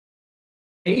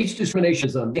Age discrimination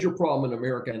is a major problem in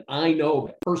America, and I know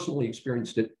I personally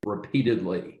experienced it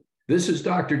repeatedly. This is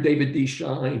Dr. David D.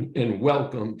 Schein, and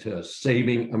welcome to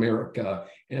Saving America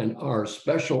and our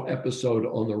special episode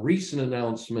on the recent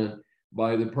announcement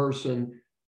by the person,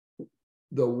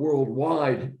 the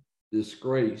worldwide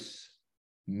disgrace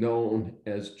known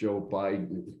as Joe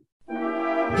Biden.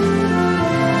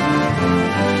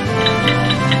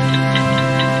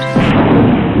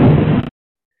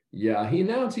 Yeah, he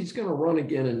announced he's going to run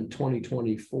again in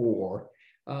 2024.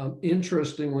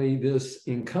 Interestingly, this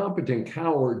incompetent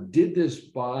coward did this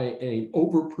by an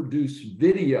overproduced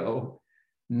video,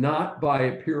 not by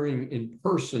appearing in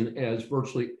person as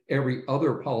virtually every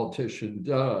other politician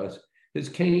does. His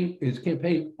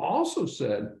campaign also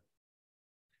said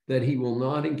that he will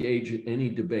not engage in any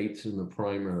debates in the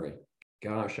primary.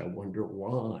 Gosh, I wonder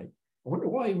why. I wonder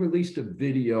why he released a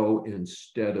video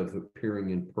instead of appearing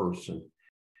in person.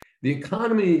 The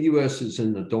economy of the U.S. is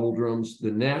in the doldrums. The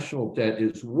national debt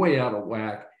is way out of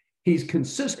whack. He's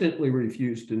consistently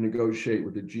refused to negotiate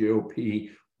with the GOP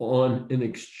on an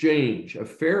exchange, a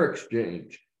fair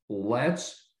exchange.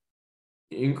 Let's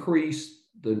increase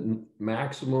the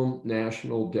maximum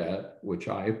national debt, which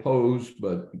I oppose,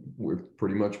 but we're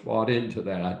pretty much bought into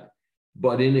that.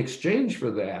 But in exchange for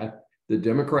that, the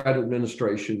Democrat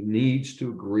administration needs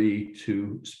to agree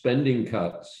to spending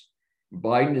cuts.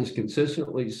 Biden has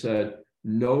consistently said,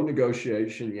 no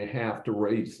negotiation, you have to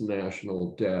raise the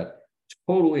national debt.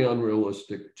 Totally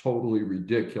unrealistic, totally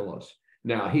ridiculous.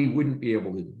 Now, he wouldn't be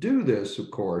able to do this,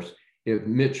 of course, if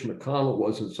Mitch McConnell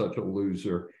wasn't such a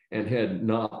loser and had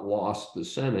not lost the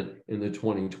Senate in the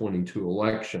 2022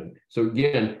 election. So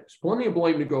again, there's plenty of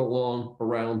blame to go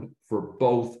around for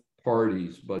both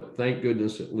parties, but thank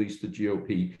goodness at least the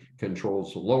GOP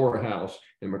controls the lower house,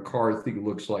 and McCarthy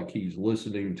looks like he's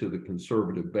listening to the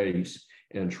conservative base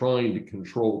and trying to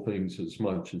control things as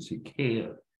much as he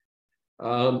can.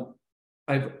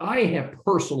 I have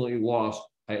personally lost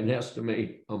an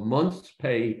estimate a month's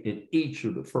pay in each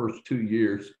of the first 2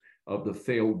 years of the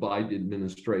failed Biden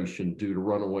administration due to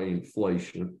runaway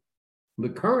inflation. The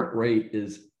current rate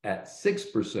is at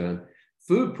 6%.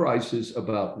 Food prices,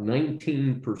 about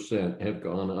 19%, have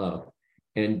gone up,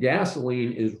 and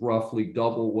gasoline is roughly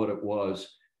double what it was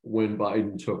when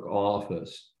Biden took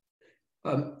office.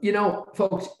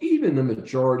 Folks, even the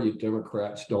majority of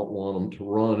Democrats don't want him to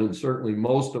run, and certainly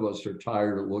most of us are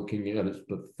tired of looking at his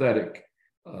pathetic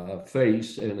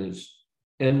face and his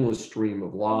endless stream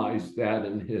of lies, that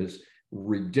and his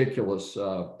ridiculous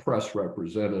press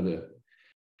representative.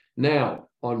 Now,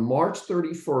 on March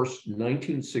 31st,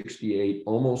 1968,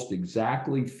 almost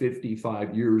exactly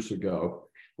 55 years ago,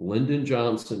 Lyndon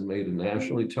Johnson made a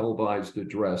nationally televised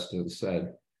address and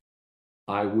said,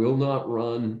 I will not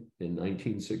run in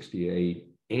 1968,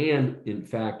 and in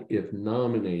fact, if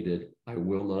nominated, I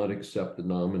will not accept the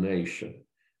nomination.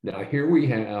 Now, here we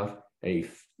have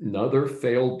another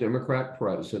failed Democrat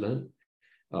president.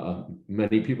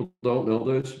 Many people don't know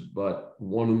this, but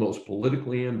one of the most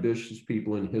politically ambitious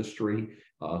people in history,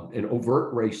 an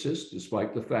overt racist,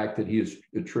 despite the fact that he is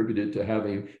attributed to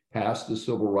having passed the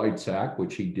Civil Rights Act,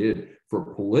 which he did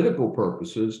for political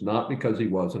purposes, not because he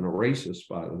wasn't a racist,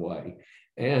 by the way.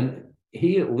 And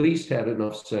he at least had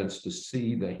enough sense to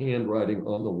see the handwriting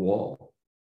on the wall.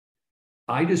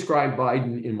 I describe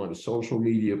Biden in my social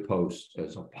media posts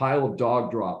as a pile of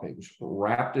dog droppings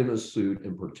wrapped in a suit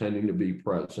and pretending to be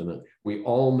president. We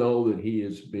all know that he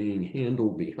is being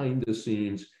handled behind the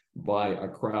scenes by a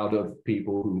crowd of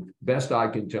people who, best I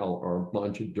can tell, are a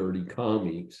bunch of dirty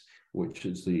commies, which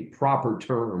is the proper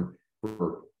term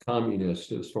for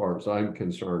communist as far as I'm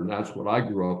concerned. That's what I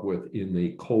grew up with in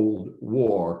the Cold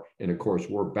War. And of course,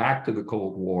 we're back to the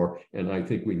Cold War, and I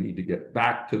think we need to get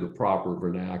back to the proper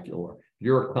vernacular.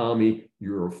 You're a commie,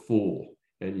 you're a fool,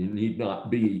 and you need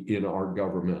not be in our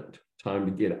government. Time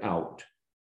to get out.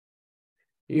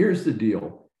 Here's the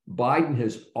deal. Biden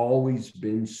has always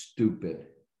been stupid.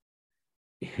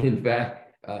 In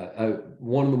fact,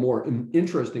 one of the more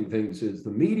interesting things is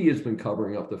the media has been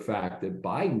covering up the fact that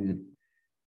Biden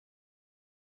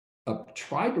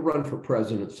tried to run for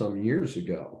president some years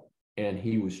ago, and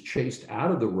he was chased out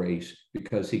of the race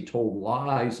because he told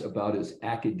lies about his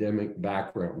academic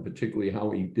background, particularly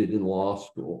how he did in law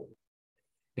school.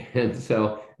 And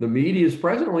so the media is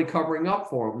presently covering up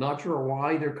for him. Not sure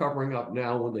why they're covering up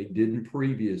now when they didn't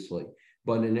previously.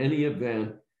 But in any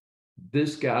event,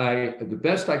 this guy, the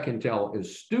best I can tell,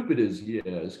 as stupid as he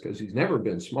is, because he's never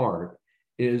been smart,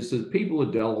 is that people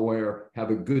of Delaware have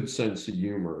a good sense of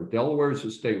humor. Delaware is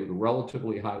a state with a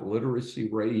relatively high literacy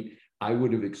rate. I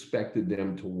would have expected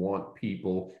them to want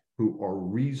people who are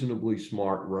reasonably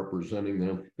smart representing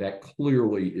them. That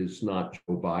clearly is not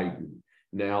Joe Biden.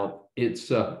 Now,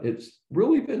 it's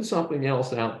really been something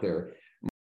else out there.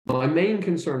 My main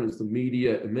concern is the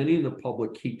media, and many in the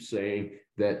public keep saying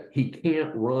that he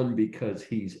can't run because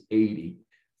he's 80.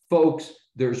 Folks,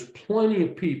 there's plenty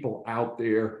of people out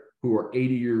there who are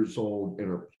 80 years old and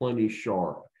are plenty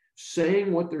sharp.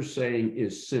 Saying what they're saying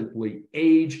is simply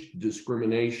age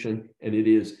discrimination, and it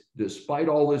is, despite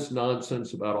all this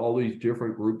nonsense about all these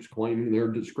different groups claiming they're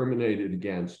discriminated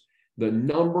against, the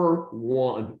number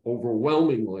one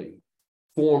overwhelmingly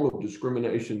form of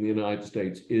discrimination in the United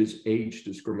States is age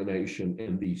discrimination,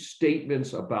 and the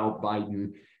statements about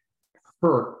Biden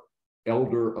hurt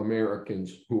elder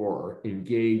Americans who are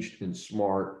engaged and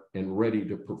smart and ready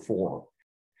to perform.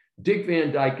 Dick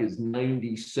Van Dyke is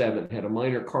 97, had a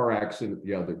minor car accident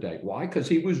the other day. Why? Because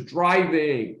he was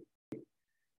driving.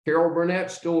 Carol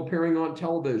Burnett's still appearing on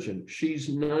television. She's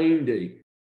 90.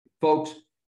 Folks,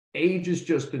 age is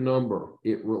just a number.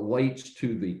 It relates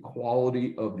to the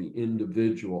quality of the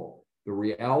individual. The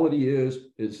reality is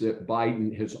that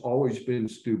Biden has always been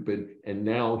stupid, and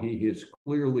now he is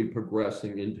clearly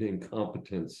progressing into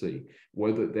incompetency,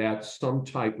 whether that's some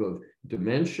type of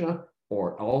dementia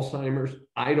or Alzheimer's,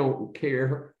 I don't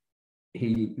care.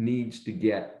 He needs to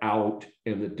get out,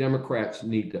 and the Democrats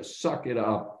need to suck it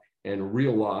up and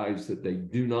realize that they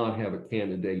do not have a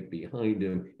candidate behind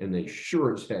him, and they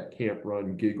sure as heck can't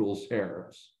run Giggles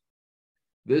Harris.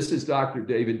 This is Dr.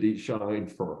 David D. Schein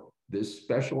for this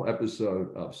special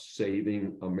episode of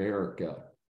Saving America.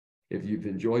 If you've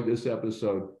enjoyed this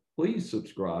episode, please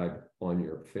subscribe on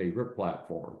your favorite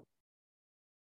platform.